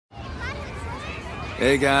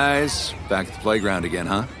Hey, guys. Back at the playground again,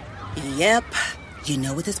 huh? Yep. You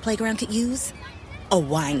know what this playground could use? A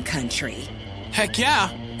wine country. Heck yeah,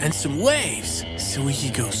 and some waves, so we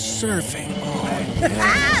could go surfing. Oh, yeah.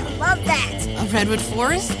 Ah, love that. A redwood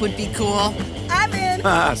forest would be cool. I'm in.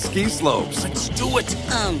 Ah, ski slopes. Let's do it.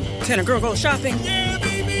 Can a girl go shopping? Yeah,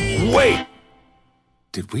 baby. Wait!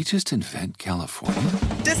 Did we just invent California?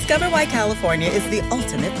 Discover why California is the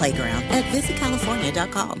ultimate playground at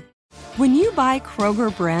visitcalifornia.com. When you buy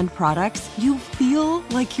Kroger brand products, you feel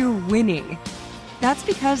like you're winning. That's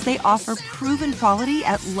because they offer proven quality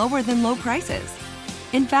at lower than low prices.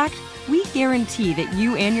 In fact, we guarantee that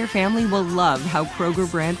you and your family will love how Kroger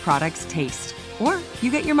brand products taste, or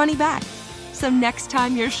you get your money back. So next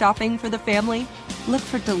time you're shopping for the family, look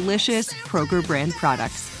for delicious Kroger brand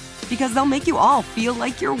products, because they'll make you all feel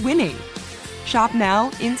like you're winning. Shop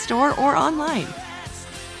now, in-store, or online.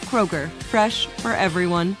 Kroger, fresh for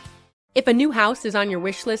everyone. If a new house is on your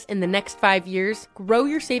wish list in the next 5 years, grow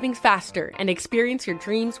your savings faster and experience your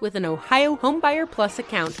dreams with an Ohio Homebuyer Plus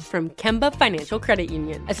account from Kemba Financial Credit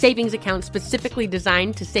Union. A savings account specifically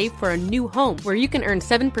designed to save for a new home, where you can earn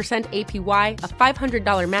 7% APY, a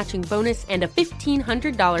 $500 matching bonus, and a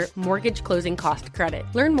 $1,500 mortgage closing cost credit.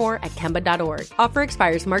 Learn more at Kemba.org. Offer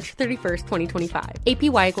expires March 31st, 2025.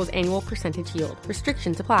 APY equals annual percentage yield.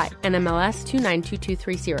 Restrictions apply. NMLS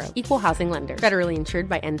 292230. Equal housing lender. Federally insured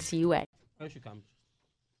by NCUA.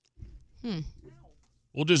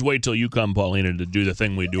 We'll just wait till you come, Paulina, to do the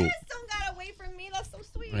thing we do You guys don't gotta wait for me. That's so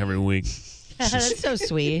sweet. every week. That's so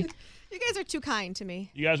sweet. You guys are too kind to me.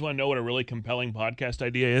 You guys want to know what a really compelling podcast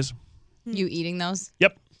idea is? You eating those?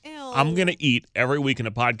 Yep. Ew. I'm going to eat every week in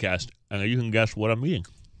a podcast, and you can guess what I'm eating.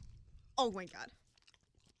 Oh my god.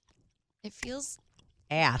 It feels...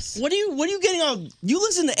 Ass. What are you getting on? You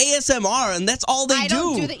listen to ASMR, and that's all they do. I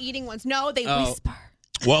don't do the eating ones. No, they whisper.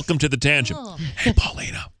 Welcome to the tangent. Oh. Hey,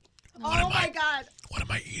 Paulina. Oh my god. What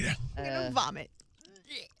am I eating? I'm gonna vomit.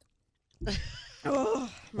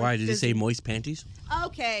 Why did you say moist panties?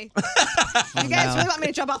 Okay. You guys really want me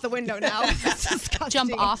to jump out the window now? That's disgusting.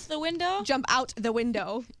 Jump off the window? Jump out the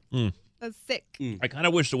window. That's sick. I kind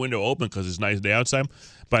of wish the window opened because it's a nice day outside,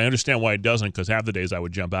 but I understand why it doesn't, because half the days I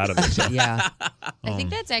would jump out of it. So. Yeah. I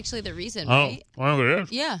think that's actually the reason, right? Oh, I think it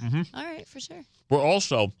is. Yeah. All right, for sure. We're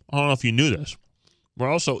also, I don't know if you knew this,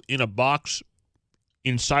 we're also in a box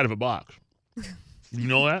inside of a box. You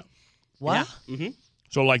know that? What? Yeah. Mm-hmm.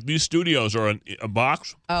 So, like, these studios are a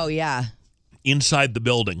box Oh, yeah. inside the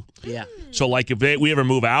building. Yeah. So, like, if we ever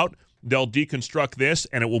move out, they'll deconstruct this,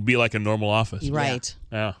 and it will be like a normal office. Right.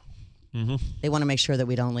 Yeah. They want to make sure that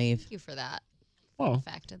we don't leave. Thank you for that Well,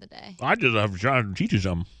 fact of the day. I just have to teach you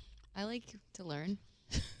something. I like to learn.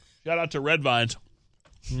 Shout out to Red Vines.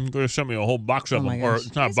 They sent me a whole box of Oh my them. Or gosh.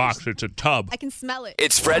 it's not a box, it's a tub. I can smell it.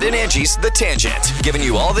 It's Fred and Angie's The Tangent, giving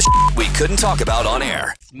you all the we couldn't talk about on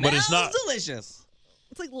air. But it's not. delicious.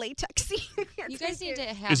 It's like latexy. You guys need to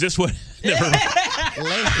have... Is this what? Never mind.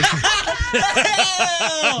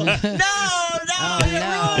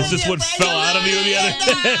 No. Is this what fell out of you the other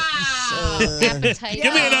day?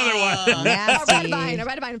 Give me another one. A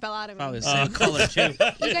red vine fell out of me. Probably the same color, too.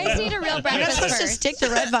 You guys need a real You're not breakfast supposed to first. stick the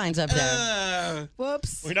red vines up there.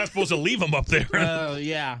 Whoops. We're not supposed to leave them up there. Oh,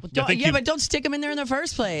 yeah. But don't stick them in there in the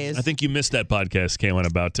first place. I think you missed that podcast, Caitlin,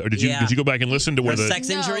 about. Or did you? Yeah. Did you go back and listen to where Her the sex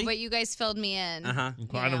injury? No, but you guys filled me in. Uh-huh.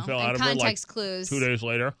 kind of fell and out of her like context clues. 2 days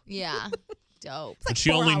later? Yeah. Dope. And she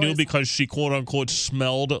 4 only knew hours. because she quote unquote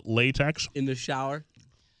smelled latex. In the shower.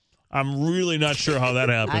 I'm really not sure how that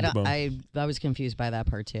happened. but I was confused by that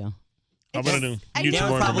part too. I'm gonna I need know some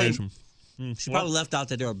more probably- information. She probably left out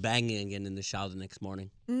that they were banging again in the shower the next morning.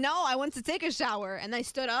 No, I went to take a shower and I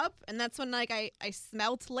stood up and that's when like I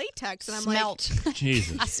smelt latex and I'm Smelt.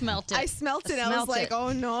 Jesus. I smelt it. like I smelt it. I Smelt was like, it.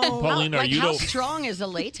 oh no. Paulina, Like, you how don't. strong is the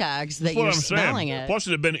latex that That's what you're I'm smelling saying. it? Plus,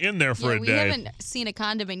 it had been in there for Yeah, a we day. haven't seen a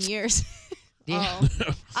condom in years. Yeah.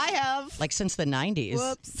 I have. Like since the 90s.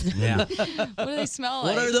 Whoops. Yeah. What do they smell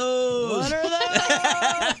like? What are those?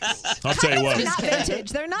 I'll tell you They're what. not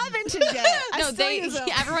vintage. They're not vintage yet. I No, still use them.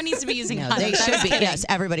 everyone needs to be using No, condoms. they I should was be. kidding. Yes,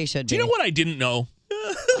 everybody should Do be. you know what I didn't know?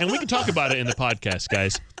 And we can talk about it in the podcast,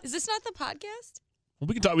 guys. Is this not the podcast? Well,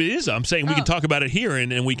 we can talk. It is. I'm saying we can talk about it here,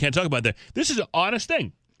 and we can't talk about that. This is an honest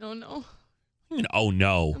thing. Oh, no. I mean, oh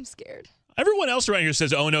no. I'm scared. Everyone else around here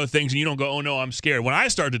says, oh no, things, and you don't go, oh no, I'm scared. When I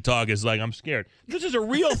start to talk, it's like, I'm scared. This is a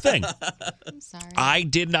real thing. I'm sorry. I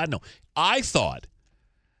did not know. I thought,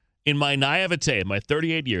 in my naivete, in my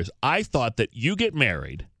 38 years, I thought that you get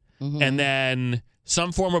married, and then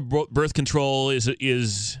some form of birth control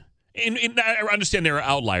is And I understand there are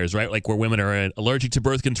outliers, right? Like where women are allergic to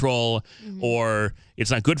birth control, or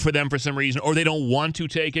it's not good for them for some reason, or they don't want to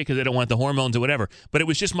take it because they don't want the hormones or whatever. But it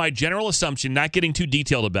was just my general assumption, not getting too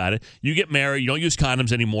detailed about it. You get married, you don't use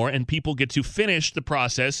condoms anymore, and people get to finish the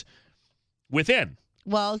process within.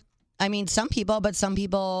 Well, I mean, some people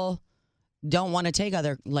don't want to take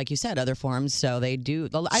other, like you said, other forms, so they do.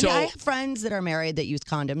 I have friends that are married that use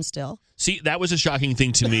condoms still. See, that was a shocking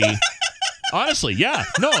thing to me. Honestly, yeah.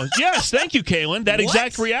 No, yes, thank you, Kaylin. That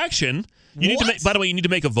exact reaction. You need to make, by the way, you need to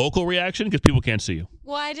make a vocal reaction because people can't see you.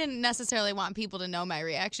 Well, I didn't necessarily want people to know my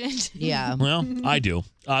reaction. Yeah. Well, I do.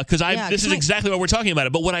 Because this is exactly what we're talking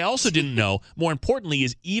about. But what I also didn't know, more importantly,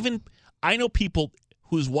 is I know people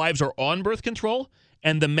whose wives are on birth control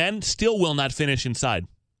and the men still will not finish inside.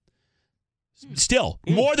 Still.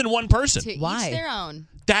 More than one person. To Why? each their own.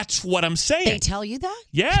 That's what I'm saying. They tell you that?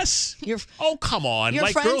 Yes. Oh, come on. Your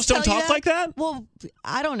Like, friends girls don't tell you talk like that? Well,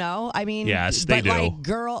 I don't know. I mean, yes, they but do.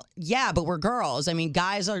 Like but we're girls. I mean,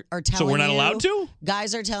 guys are telling you. So we're not allowed to?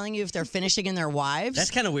 Guys are telling you if they're finishing in their wives.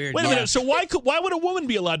 That's kind of weird. Wait a minute. So why would a woman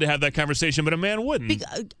be allowed to have that conversation, but a man wouldn't?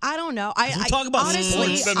 I don't know. We talk about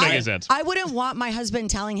honestly, sports. Doesn't make any sense. I wouldn't want my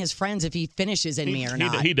husband telling his friends if he finishes in me or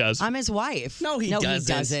not. He does. I'm his wife. No, he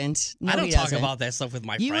doesn't. No, I don't he talk doesn't. about that stuff with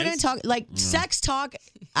my You friends. wouldn't talk like sex talk.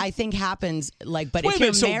 I think happens like, but Wait if a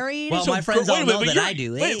you're minute, married, Well, So, my friends wait a all minute, know but that you're- I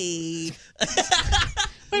do. Wait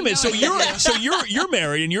a minute. So you're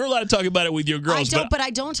married and you're allowed to talk about it with your girls. but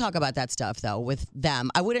I don't talk about that stuff though with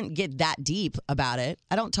them. I wouldn't get that deep about it.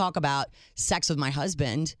 I don't talk about sex with my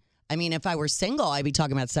husband. I mean, if I were single, I'd be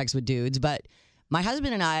talking about sex with dudes. But my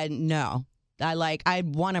husband and I, no. I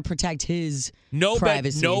want to protect his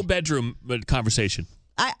privacy. No bedroom conversation.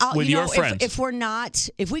 I'll, with your friends.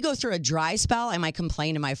 If we go through a dry spell, I might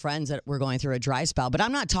complain to my friends that we're going through a dry spell. But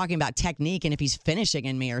I'm not talking about technique and if he's finishing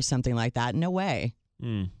in me or something like that. No way.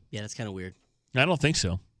 Yeah, that's kind of weird. I don't think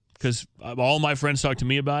so. Because all my friends talk to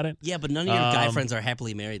me about it. Yeah, but none of your guy friends are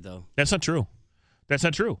happily married, though. That's not true. That's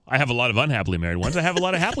not true. I have a lot of unhappily married ones. I have a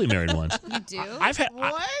lot of happily married ones. You do?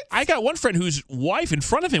 What? I got one friend whose wife in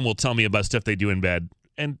front of him will tell me about stuff they do in bed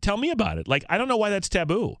and tell me about it. Like, I don't know why that's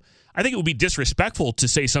taboo. I think it would be disrespectful to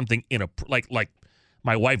say something like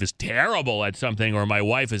my wife is terrible at something or my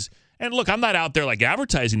wife is. And look, I'm not out there like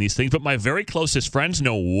advertising these things, but my very closest friends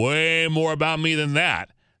know way more about me than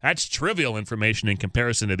that. That's trivial information in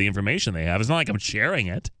comparison to the information they have. It's not like I'm sharing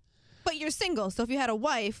it. But you're single, so if you had a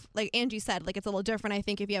wife, like Angie said, like it's a little different, I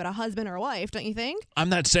think, if you had a husband or a wife, don't you think? I'm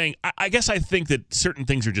not saying. I guess I think that certain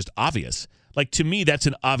things are just obvious. Like, to me, that's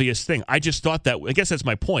an obvious thing. I just thought that, I guess that's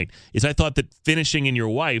my point, is I thought that finishing in your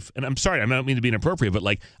wife, and I'm sorry, I don't mean to be inappropriate, but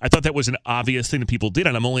like, I thought that was an obvious thing that people did,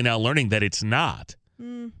 and I'm only now learning that it's not.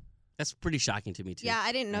 That's pretty shocking to me, too. Yeah,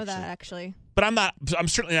 I didn't know that, actually. But I'm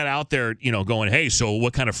certainly not out there, going, hey, so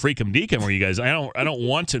what kind of freakum deacon were you guys? I don't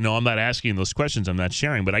want to know. I'm not asking those questions. I'm not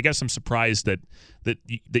sharing. But I guess I'm surprised that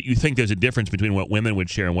you think there's a difference between what women would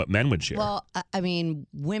share and what men would share. Well, I mean,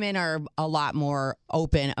 women are a lot more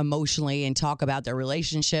open emotionally and talk about their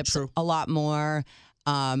relationships a lot more.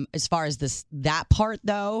 As far as that part,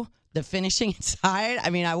 though, the finishing inside, I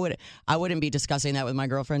mean, I wouldn't be discussing that with my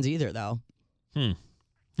girlfriends either, though.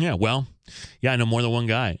 Yeah, well, I know more than one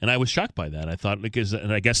guy, and I was shocked by that. I thought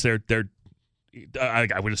and I guess I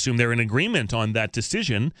would assume they're in agreement on that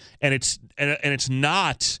decision, and it's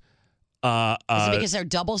not. Is it because they're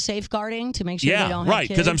double safeguarding to make sure they don't have kids? right.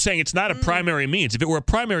 Because I'm saying it's not a primary means. If it were a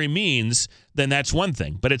primary means, then that's one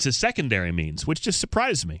thing, but it's a secondary means, which just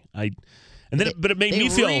surprised me. But it made me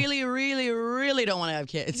feel really, really, really don't want to have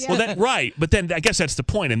kids. Well, but then I guess that's the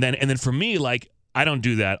point, and then for me, like, I don't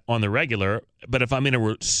do that on the regular, but if I'm in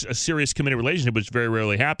a serious committed relationship, which very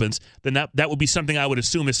rarely happens, then that would be something I would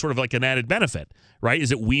assume is sort of like an added benefit, right? Is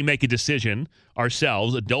that we make a decision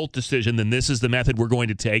ourselves, adult decision, then this is the method we're going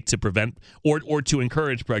to take to prevent or to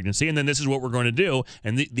encourage pregnancy, and then this is what we're going to do,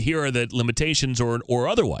 and here are the limitations or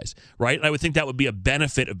otherwise, right? I would think that would be a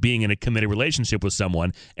benefit of being in a committed relationship with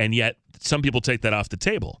someone, and yet some people take that off the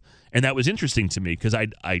table. And that was interesting to me because I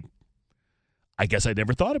guess I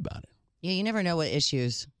never thought about it. Yeah, you never know what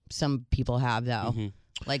issues some people have, though. Mm-hmm.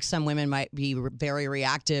 Like some women might be very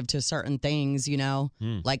reactive to certain things,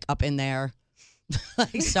 like up in there.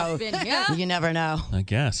 So you never know. I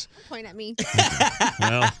guess. Point at me.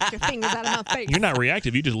 Well, your fingers out of my face. You're not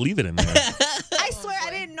reactive. You just leave it in there. I swear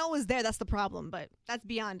I didn't know it was there. That's the problem, but that's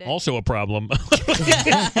beyond it. Also a problem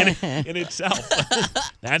in itself.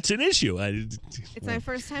 That's an issue. It's my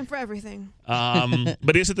first time for everything.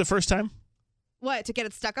 But is it the first time? What, to get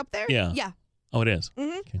it stuck up there? Yeah. Yeah. Oh, it is?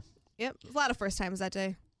 Mm-hmm. Okay. Yep. A lot of first times that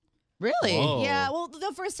day. Really? Whoa. Yeah. Well,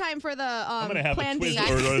 the first time for the I'm going to have Plan a twist.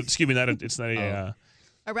 B. Or, excuse me, it's not a...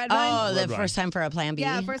 A red wine. Oh, the Red wine. first time for a Plan B.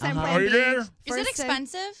 Yeah, first time Uh-huh. Plan Are you B. there? Is it First time-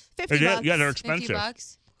 expensive? $50 bucks. Yeah, they're $50 expensive.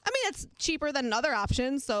 bucks. I mean, it's cheaper than other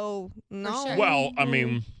options, so no. sure. Well, I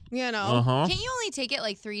mean, You know. uh-huh. Can't you only take it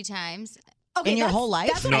like 3 times? Okay, In your that's- whole life?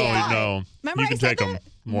 That's what No, I thought. no. Remember you I can said take them that?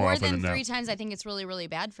 more often than than 3 that. times, I think it's really, really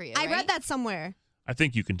bad for you. I right? read that somewhere. I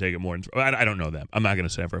think you can take it more than. I don't know that. I'm not going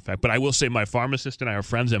to say it for a fact, but I will say my pharmacist and I are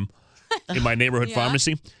friends in my neighborhood Yeah?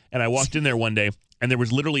 pharmacy, and I walked in there one day, and there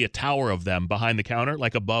was literally a tower of them behind the counter,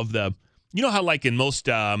 like above the. You know how like in most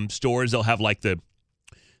stores they'll have like the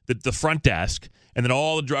front desk, and then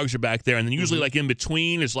all the drugs are back there, and then usually like in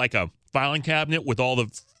between is like a filing cabinet with all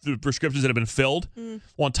the prescriptions that have been filled. Well,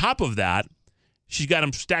 on top of that, she's got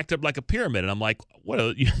them stacked up like a pyramid, and I'm like, what?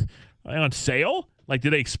 Are they on sale? Like,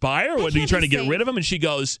 did they expire? What, are you trying to get rid of them? And she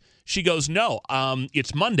goes, no,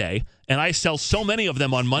 it's Monday, and I sell so many of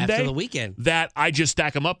them on Monday After the weekend. that I just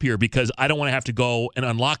stack them up here because I don't want to have to go and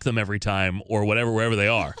unlock them every time or whatever, wherever they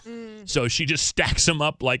are. So she just stacks them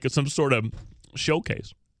up like some sort of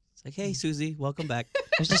showcase. It's like, hey, Susie, welcome back. I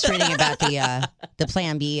was just reading about the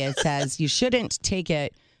Plan B. It says you shouldn't take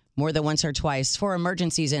it more than once or twice for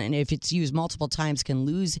emergencies, and if it's used multiple times, can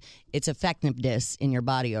lose its effectiveness in your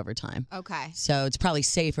body over time. Okay. So it's probably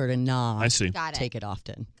safer to not I see. Got it. take it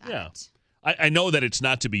often. Yeah. I know that it's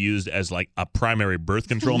not to be used as like a primary birth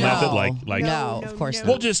control method. Like No, of course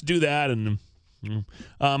we'll not. just do that. And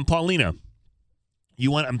Paulina,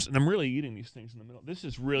 you want? I'm really eating these things in the middle. This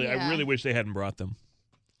is really. I Yeah. really wish they hadn't brought them.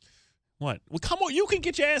 What? Well, come on. You can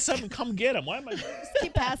get your ass up and come get them. Why am I?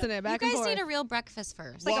 Keep passing it You back and guys forth. need a real breakfast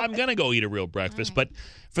first. Well, I'm gonna go eat a real breakfast, All right. but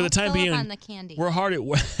for the I'll time fill up being, on the candy. we're hard at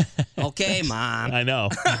work. Okay, Mom. I know.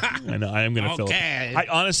 I am gonna fill. Okay. I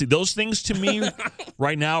honestly, those things to me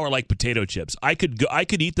right now are like potato chips. I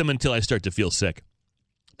could eat them until I start to feel sick.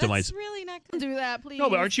 To That's really not going to do that, please. No,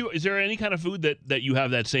 but aren't you? Is there any kind of food that you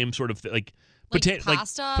have that same sort of like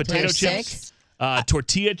pasta, potato breadsticks? chips?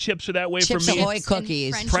 Tortilla chips are that way Chips for me. Ahoy Chips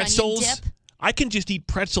cookies. and French onion Pretzels. dip. I can just eat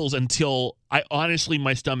pretzels until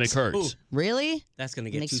my stomach hurts. Ooh, Really? that's going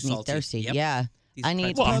to get Makes too me salty. thirsty. Yep. Yeah. These I need.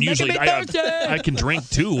 pretzels. Well, I'm Making usually me thirsty. I can drink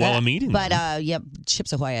too while I'm eating. But them. yep,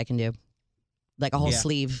 Chips Ahoy I can do, like a whole Yeah.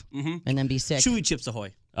 sleeve, Mhm. and then be sick. Chewy Chips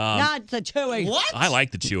Ahoy. Not the chewy. What? I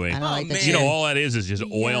like the chewy. I don't like the man. You know, all that is just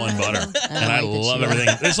oil and butter, and I like the love chewy.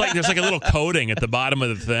 everything. There's like a little coating at the bottom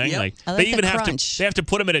of the thing. Yep. Like I like they the even have crunch. to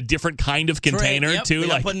put them in a different kind of container Tray. Yep, too. they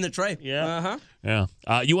gotta Like put in the tray. Yeah.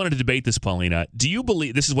 Yeah. You wanted to debate this, Paulina. Do you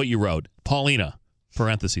believe this is what you wrote? Paulina,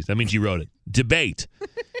 parentheses. That means you wrote it. Debate.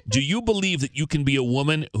 Do you believe that you can be a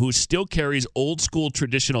woman who still carries old school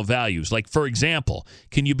traditional values? Like, for example,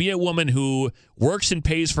 can you be a woman who works and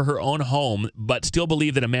pays for her own home, but still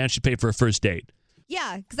believe that a man should pay for a first date?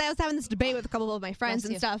 Yeah, because I was having this debate with a couple of my friends Bless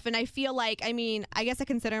and you. stuff, and I feel like, I mean, I guess I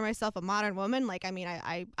consider myself a modern woman. Like, I mean,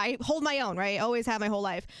 I hold my own, right? I always have my whole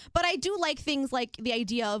life. But I do like things like the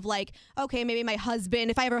idea of, like, okay, maybe my husband,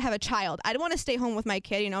 if I ever have a child, I don't want to stay home with my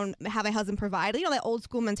kid, you know, and have my husband provide. You know, that old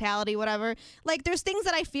school mentality, whatever. Like, there's things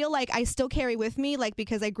that I feel like I still carry with me, like,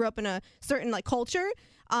 because I grew up in a certain, like, culture.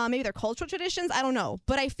 Maybe they're cultural traditions. I don't know.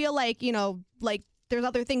 But I feel like, you know, like, there's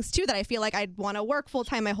other things too that I feel like I'd want to work full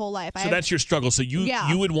time my whole life. So that's your struggle. So you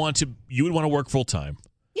would want to work full time,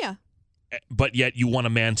 yeah. but yet you want a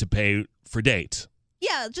man to pay for dates,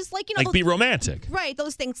 Yeah, just like, you know, like those- be romantic. right,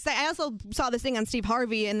 those things. I also saw this thing on Steve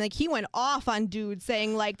Harvey, and like he went off on dudes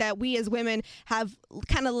saying like that we as women have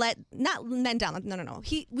kind of not men down. No.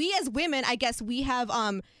 We as women, I guess we have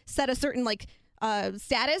set a certain like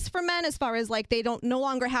status for men as far as like they don't no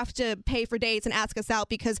longer have to pay for dates and ask us out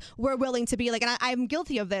because we're willing to be like, and I'm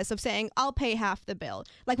guilty of this, of saying I'll pay half the bill.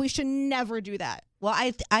 Like we should never do that. Well,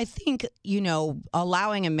 I think, you know,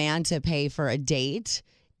 allowing a man to pay for a date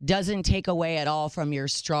doesn't take away at all from your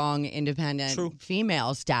strong, independent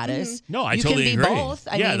female status. No, I You totally can be agree. both.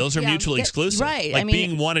 I yeah, mean, those are mutually exclusive. Right. Like I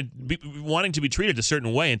mean, being wanting to be treated a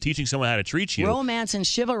certain way and teaching someone how to treat you. romance and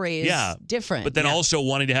chivalry is different. But then also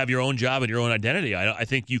wanting to have your own job and your own identity. I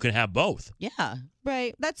think you can have both. Yeah.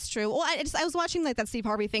 Right, that's true. Well, I was watching like that Steve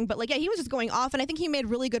Harvey thing, but like yeah, he was just going off, and I think he made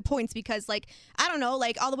really good points because like I don't know,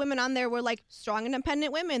 like all the women on there were like strong,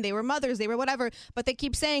 independent women. They were mothers, they were whatever, but they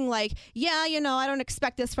keep saying like, yeah, you know, I don't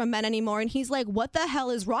expect this from men anymore. And he's like, what the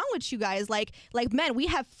hell is wrong with you guys? Like men, we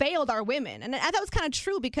have failed our women, and I thought it was kind of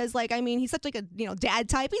true because like I mean, he's such like a dad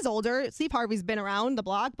type. He's older. Steve Harvey's been around the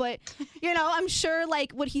block, but I'm sure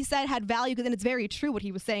like what he said had value, and it's very true what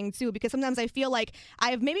he was saying too. Because sometimes I feel like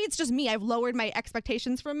maybe it's just me. I've lowered my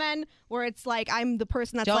expectations for men, where it's like I'm the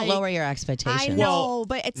person that's Don't like, lower your expectations. I know,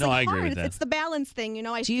 but it's no, like I agree hard. with that. It's the balance thing,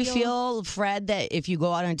 Do you feel, Fred, that if you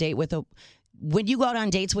go out on a date when you go out on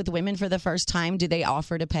dates with women for the first time, do they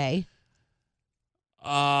offer to pay?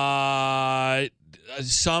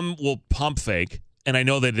 some will pump fake. And I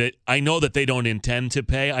know that they don't intend to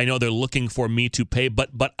pay. I know they're looking for me to pay,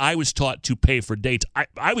 but I was taught to pay for dates.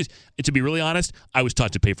 I was, to be really honest, I was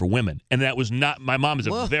taught to pay for women, and that was not. My mom is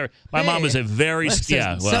a very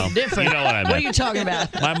yeah. Well, something different. You know what I mean. What are you talking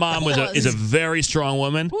about? My mom is a very strong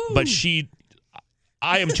woman, but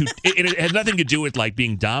I am too. It has nothing to do with like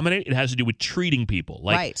being dominant. It has to do with treating people.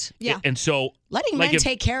 Like, right. Yeah. And so letting men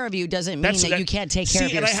take care of you doesn't mean that you can't take care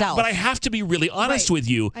of yourself. But I have to be really honest with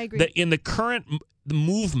you I agree. that in the current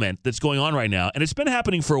movement that's going on right now, and it's been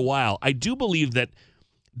happening for a while, I do believe that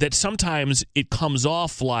sometimes it comes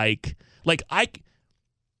off like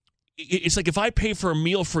it's like if I pay for a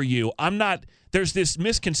meal for you, I'm not. There's this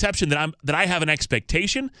misconception that I have an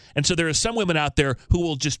expectation, and so there are some women out there who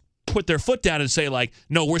will just put their foot down and say like,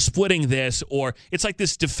 no, we're splitting this, or it's like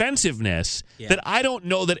this defensiveness that I don't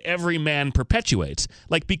know that every man perpetuates.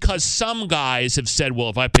 Like, because some guys have said, well,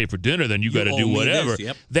 if I pay for dinner, then you got to do whatever.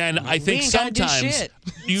 Then I think sometimes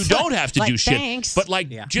you don't have to do shit. Thanks. But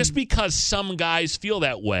just because some guys feel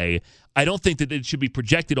that way, I don't think that it should be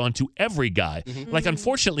projected onto every guy. Like,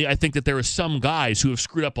 unfortunately, I think that there are some guys who have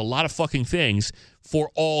screwed up a lot of fucking things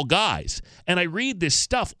for all guys. And I read this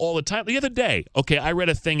stuff all the time. The other day, I read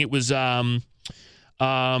a thing. It was, what's your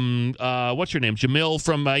name? Jamil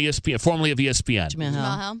from ESPN, formerly of ESPN.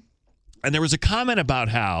 Jamil. And there was a comment about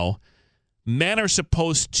how men are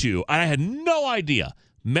supposed to, and I had no idea.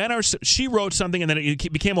 She wrote something, and then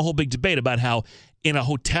it became a whole big debate about how in a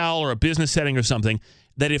hotel or a business setting or something,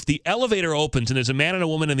 that if the elevator opens and there's a man and a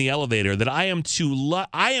woman in the elevator, that I am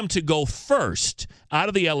to go first out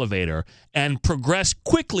of the elevator and progress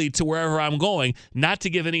quickly to wherever I'm going, not to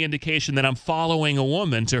give any indication that I'm following a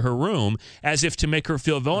woman to her room as if to make her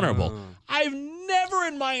feel vulnerable. I've never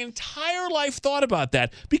in my entire life thought about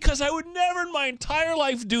that, because I would never in my entire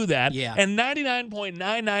life do that. Yeah. And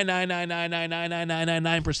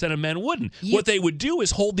 99.999999999% of men wouldn't. What they would do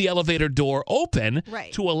is hold the elevator door open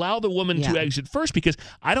to allow the woman to exit first, because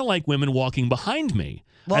I don't like women walking behind me.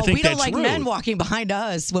 Well, I think we don't that's like rude. men walking behind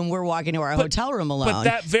us when we're walking to our hotel room alone. But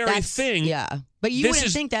that very thing. Yeah. But you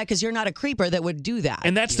wouldn't think that because you're not a creeper that would do that.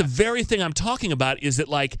 And that's the very thing I'm talking about, is that,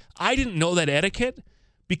 like, I didn't know that etiquette,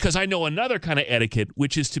 because I know another kind of etiquette,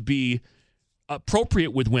 which is to be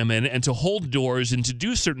appropriate with women and to hold doors and to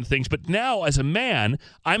do certain things. But now, as a man,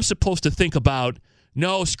 I'm supposed to think about,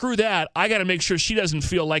 no, screw that. I got to make sure she doesn't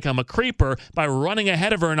feel like I'm a creeper by running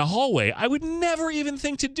ahead of her in a hallway. I would never even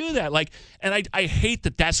think to do that. Like, and I hate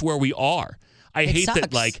that that's where we are. I hate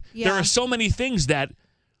that, like, there are so many things that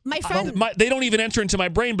my friend, they don't even enter into my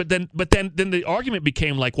brain. But then the argument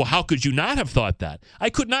became like, well, how could you not have thought that? I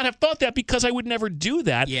could not have thought that because I would never do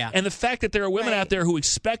that. Yeah. And the fact that there are women out there who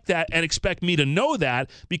expect that and expect me to know that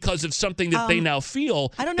because of something that they now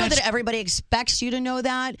feel. I don't know that everybody expects you to know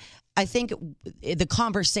that. I think the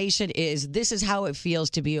conversation is, this is how it feels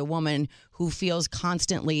to be a woman who feels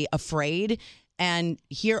constantly afraid. And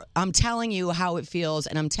here, I'm telling you how it feels,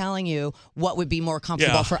 and I'm telling you what would be more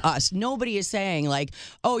comfortable for us. Nobody is saying, like,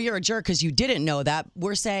 oh, you're a jerk because you didn't know that.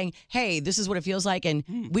 We're saying, hey, this is what it feels like, and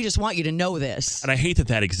we just want you to know this. And I hate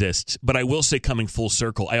that exists, but I will say, coming full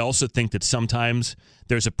circle, I also think that sometimes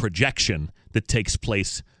there's a projection that takes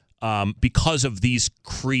place because of these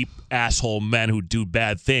creep asshole men who do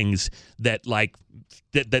bad things, that like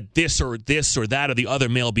that this or that or the other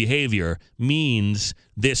male behavior means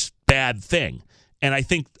this bad thing. And I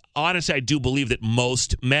think, honestly, I do believe that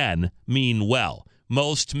most men mean well.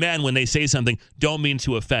 Most men, when they say something, don't mean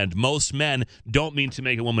to offend. Most men don't mean to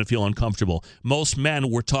make a woman feel uncomfortable. Most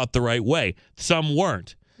men were taught the right way. Some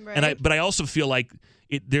weren't. Right. But I also feel like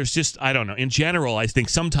there's just, I don't know. In general, I think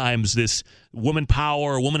sometimes this woman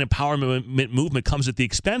power, woman empowerment movement comes at the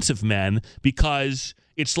expense of men, because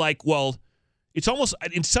it's like, well, it's almost,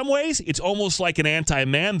 in some ways, it's almost like an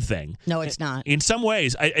anti-man thing. No, it's not. In some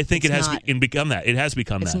ways, I think it has become that. It has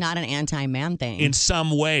become that. It's not an anti-man thing. In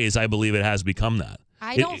some ways, I believe it has become that.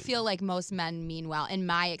 I don't feel like most men mean well, in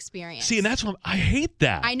my experience. See, and that's what I hate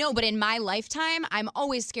that. I know, but in my lifetime, I'm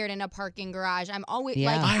always scared in a parking garage. I'm always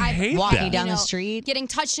I hate walking that. down the street, getting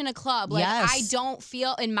touched in a club. Like, I don't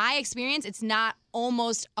feel, in my experience, it's not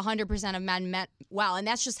almost 100% of men meant well, and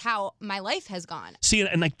that's just how my life has gone. See,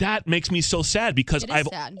 and like that makes me so sad, because I've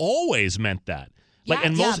always meant that. Like,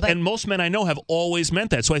 and most men I know have always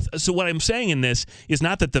meant that. So what I'm saying in this is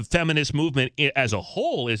not that the feminist movement as a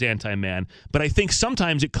whole is anti-man, but I think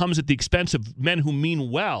sometimes it comes at the expense of men who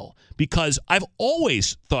mean well, because I've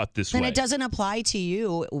always thought this way. And it doesn't apply to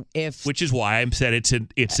you which is why I said it's a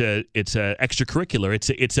extracurricular.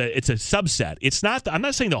 It's a subset. It's not. I'm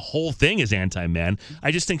not saying the whole thing is anti-man.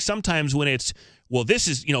 I just think sometimes when it's well, this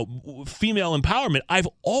is, female empowerment. I've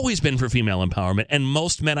always been for female empowerment. And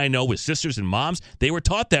most men I know with sisters and moms, they were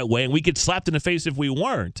taught that way, and we get slapped in the face if we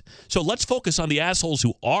weren't. So let's focus on the assholes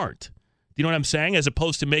who aren't. You know what I'm saying? As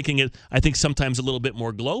opposed to making it, I think, sometimes a little bit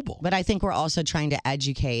more global. But I think we're also trying to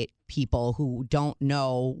educate people who don't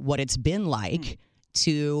know what it's been like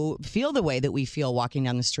to feel the way that we feel walking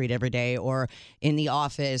down the street every day or in the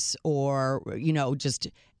office or, just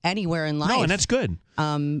anywhere in life. No, and that's good.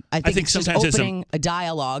 I think it's sometimes just opening a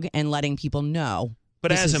dialogue and letting people know.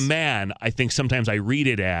 But as a man, I think sometimes I read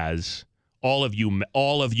it as all of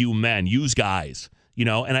you men, use guys.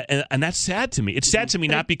 And that's sad to me. It's sad to me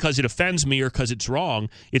not because it offends me or because it's wrong.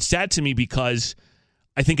 It's sad to me because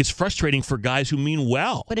I think it's frustrating for guys who mean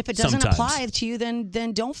well. But if it doesn't apply to you, then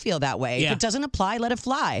don't feel that way. Yeah. If it doesn't apply, let it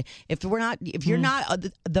fly. If you're not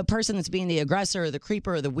the person that's being the aggressor or the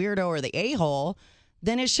creeper or the weirdo or the a-hole,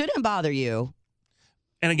 then it shouldn't bother you.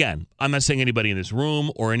 And again, I'm not saying anybody in this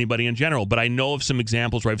room or anybody in general, but I know of some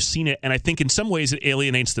examples where I've seen it, and I think in some ways it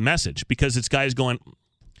alienates the message because it's guys going,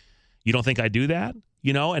 "You don't think I do that?"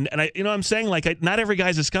 And I, I'm saying, like, not every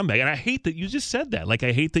guy's a scumbag, and I hate that you just said that. Like,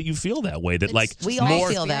 I hate that you feel that way. That we all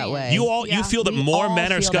feel that way. You feel that more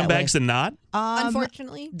men are scumbags than not.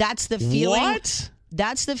 Unfortunately, that's the feeling. What?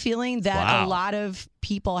 That's the feeling that Wow. a lot of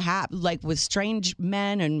people have, like with strange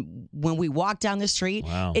men, and when we walk down the street,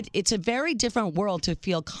 Wow. It's a very different world to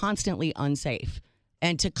feel constantly unsafe.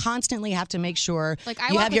 And to constantly have to make sure Like, I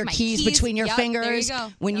you walk have with your my keys keys. between your Yep, there fingers you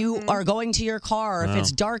go. when you are going to your car, or if Wow.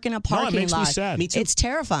 it's dark in a No, it parking makes me lot. sad. Me too. It's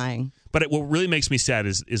terrifying. But what really makes me sad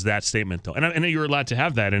is that statement, though. And I know you're allowed to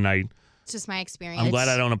have that, and It's just my experience. I'm glad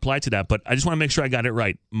I don't apply to that. But I just want to make sure I got it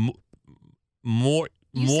right. More.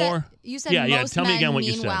 You said most Tell me men again what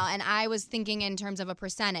you mean said. well, and I was thinking in terms of a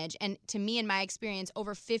percentage. And to me, in my experience,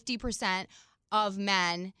 over 50% of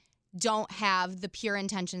men don't have the pure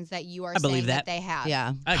intentions that you are saying that they have.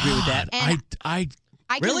 Yeah, I agree with that. And I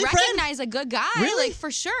can Really, friend? recognize a good guy, Really? like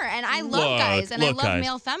for sure. And I love Look, guys, and I look, love guys.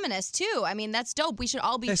 male feminists too. I mean, that's dope. We should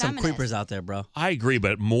all be There's some feminists. creepers out there, bro. I agree,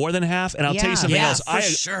 but more than half. And I'll tell you something Yeah, else. for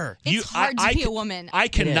sure. It's hard to be a woman. I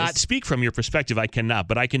cannot is. speak from your perspective. I cannot,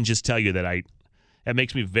 but I can just tell you that it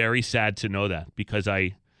makes me very sad to know that because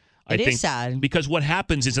I It is think sad. because what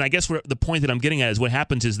happens is, and I guess the point that I'm getting at is what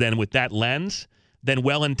happens is then with that lens, then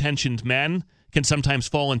well-intentioned men can sometimes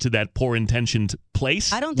fall into that poor-intentioned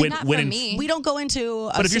place. I don't think Not for me. we don't go into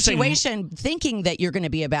But a if you're saying- situation thinking that you're going to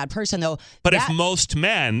be a bad person, though. But that- if most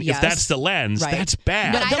men, Yes. if that's the lens, Right. that's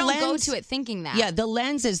bad. But The I don't go lens- to it thinking that. Yeah, the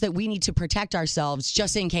lens is that we need to protect ourselves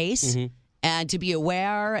just in case. And to be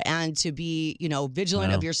aware and to be,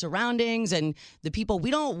 vigilant of your surroundings and the people.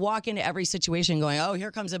 We don't walk into every situation going, "Oh, here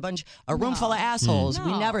comes a room full of assholes."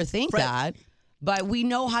 We No. never think that, but we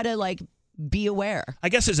know how to be aware. I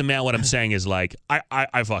guess as a man, what I'm saying is like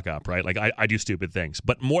I fuck up, right? Like I do stupid things,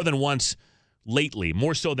 but more than once lately,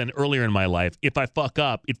 more so than earlier in my life, if I fuck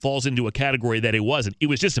up, it falls into a category that it wasn't. It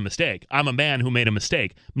was just a mistake. I'm a man who made a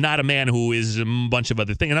mistake, not a man who is a bunch of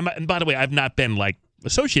other things. And by the way, I've not been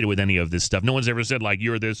associated with any of this stuff. No one's ever said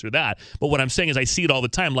you're this or that. But what I'm saying is I see it all the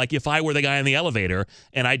time. Like if I were the guy in the elevator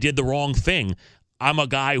and I did the wrong thing, I'm a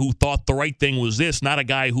guy who thought the right thing was this, not a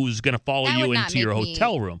guy who's going to follow That you would not into your make me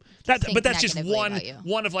hotel room. But that's just negatively one about you.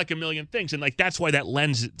 one of a million things, and that's why that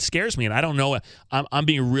lens scares me. And I don't know. I'm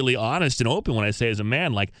being really honest and open when I say, as a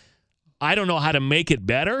man, I don't know how to make it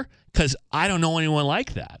better because I don't know anyone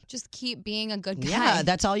like that. Just keep being a good guy. Yeah,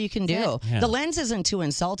 that's all you can do. Yeah. The lens isn't to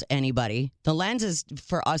insult anybody. The lens is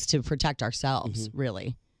for us to protect ourselves,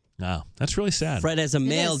 really. No, that's really sad. Fred, as a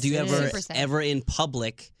male, is. do you It is ever super sad. ever in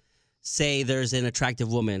public say there's an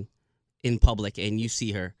attractive woman in public and you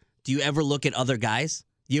see her? Do you ever look at other guys?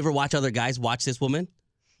 Do you ever watch other guys watch this woman?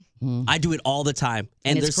 I do it all the time,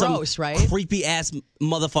 And there's it's gross, some right? creepy ass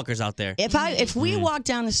motherfuckers out there. If we walk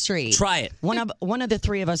down the street, Try it. One of the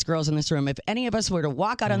three of us girls in this room, if any of us were to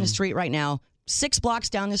walk out on the street right now, 6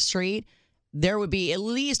 blocks down the street, there would be at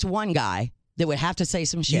least one guy that would have to say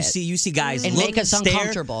some shit. You see guys And look, make us stare,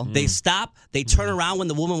 uncomfortable. They stop. They turn around when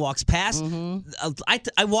the woman walks past.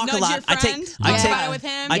 I walk Nudge a lot. your friend. I Talk take about it with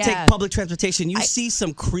him. I Yeah. take public transportation. You see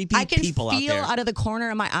some creepy I can people out feel there. out of the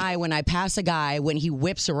corner of my eye when I pass a guy when he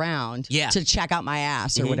whips around Yeah. to check out my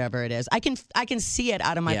ass or whatever it is. I can see it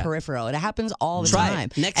out of my Yeah. peripheral. It happens all the Try it. time.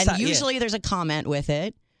 Next and time- yeah. usually there's a comment with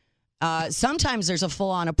it. Sometimes there's a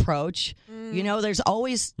full on approach. There's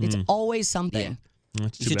always it's always something.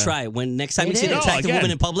 That's You too should bad. try it. When next time you It see an is. attractive No, again.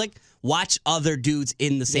 woman in public, watch other dudes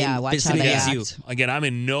in the same Yeah, watch how vicinity they as you. act. Again, I'm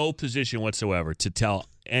in no position whatsoever to tell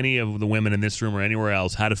any of the women in this room or anywhere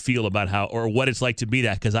else how to feel about how or what it's like to be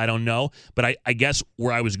that, because I don't know. But I guess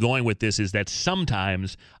where I was going with this is that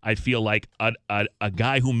sometimes I feel like a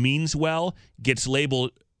guy who means well gets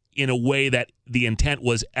labeled in a way that the intent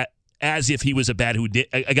was as if he was a guy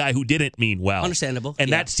who didn't mean well. Understandable.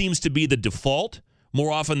 And that seems to be the default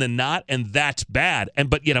more often than not, and that's bad.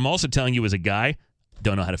 But yet I'm also telling you as a guy,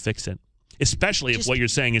 don't know how to fix it. Especially if what you're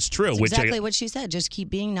saying is true. Which exactly what she said. Just keep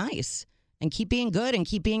being nice and keep being good and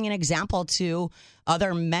keep being an example to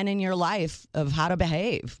other men in your life of how to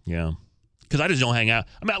behave. Yeah. Because I just don't hang out.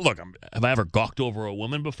 I mean, look, have I ever gawked over a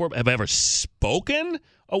woman before? Have I ever spoken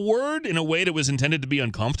a word in a way that was intended to be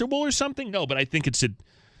uncomfortable or something? No, but I think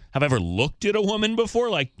have I ever looked at a woman before?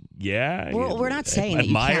 Like, yeah. We're not saying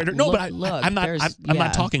admired that you can't her. No, look, but I'm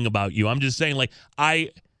not talking about you. I'm just saying, like, I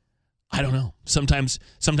don't know. Sometimes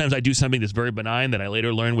I do something that's very benign that I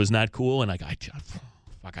later learn was not cool, and I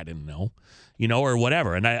didn't know, or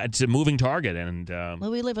whatever. And it's a moving target. And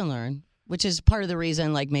well, we live and learn, which is part of the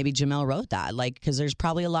reason, like maybe Jamel wrote that, like because there's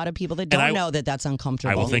probably a lot of people that don't know that that's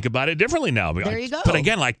uncomfortable. I will think about it differently now. There you go. But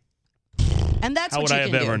again, like, and that's how what would you I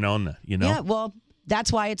have can ever do. known that? Yeah, well,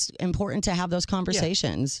 that's why it's important to have those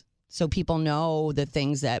conversations so people know the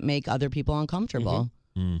things that make other people uncomfortable.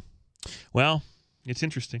 Mm-hmm. Well, it's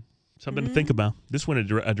interesting. Something to think about. This went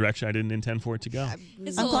a direction I didn't intend for it to go.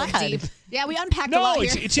 It's I'm a little glad. deep. Yeah, we unpacked a lot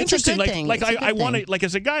here. It's interesting. a good thing. I want to, like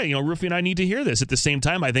as a guy, Rufy and I need to hear this. At the same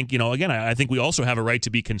time, I think, again, I think we also have a right to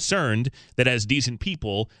be concerned that as decent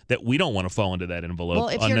people that we don't want to fall into that envelope Well,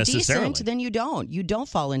 if you're unnecessarily. decent, then you don't. You don't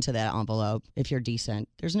fall into that envelope if you're decent.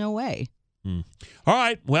 There's no way. All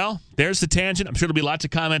right. Well, there's the tangent. I'm sure there'll be lots of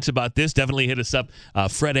comments about this. Definitely hit us up.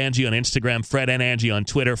 Fred Angie on Instagram, Fred and Angie on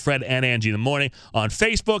Twitter, Fred and Angie in the morning on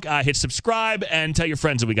Facebook. Hit subscribe and tell your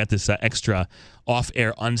friends that we got this extra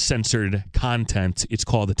off-air uncensored content. It's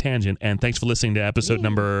called The Tangent. And thanks for listening to episode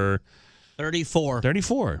number 34.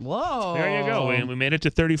 34. Whoa. There you go. We made it to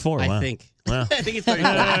 34. I think. Well, I think it's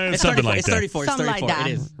 34. Something like it's that. 34. It's 34. Like that.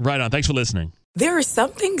 It is. Right on. Thanks for listening. There are some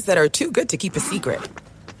things that are too good to keep a secret.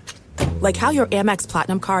 Like how your Amex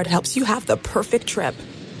Platinum card helps you have the perfect trip.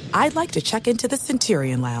 I'd like to check into the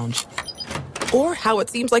Centurion Lounge. Or how it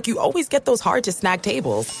seems like you always get those hard-to-snag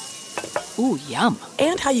tables. Ooh, yum.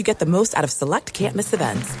 And how you get the most out of select can't-miss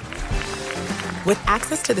events. With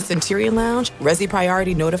access to the Centurion Lounge, Resi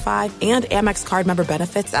Priority Notified, and Amex card member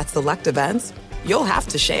benefits at select events, you'll have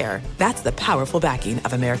to share. That's the powerful backing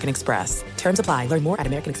of American Express. Terms apply. Learn more at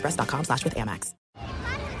americanexpress.com/withAmex.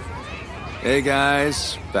 Hey,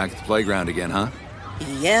 guys. Back at the playground again, huh?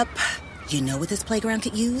 Yep. You know what this playground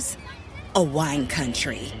could use? A wine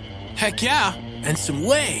country. Heck yeah, and some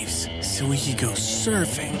waves so we could go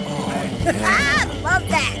surfing. Love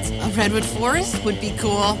that. A redwood forest would be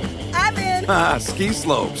cool. I'm in. Ski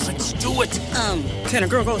slopes. Let's do it. Can a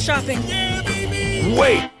girl go shopping? Yeah, baby.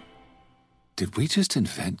 Wait! Did we just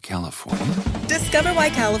invent California? Discover why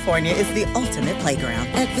California is the ultimate playground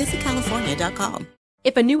at visitcalifornia.com.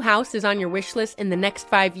 If a new house is on your wish list in the next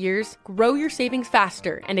 5 years, grow your savings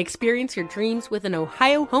faster and experience your dreams with an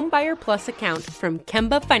Ohio Homebuyer Plus account from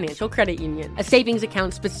Kemba Financial Credit Union. A savings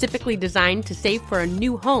account specifically designed to save for a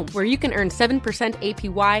new home where you can earn 7%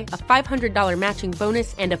 APY, a $500 matching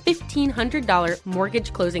bonus, and a $1,500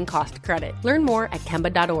 mortgage closing cost credit. Learn more at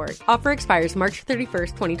Kemba.org. Offer expires March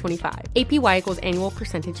 31st, 2025. APY equals annual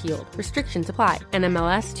percentage yield. Restrictions apply.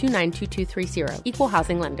 NMLS 292230. Equal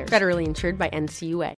housing lender. Federally insured by NCUA.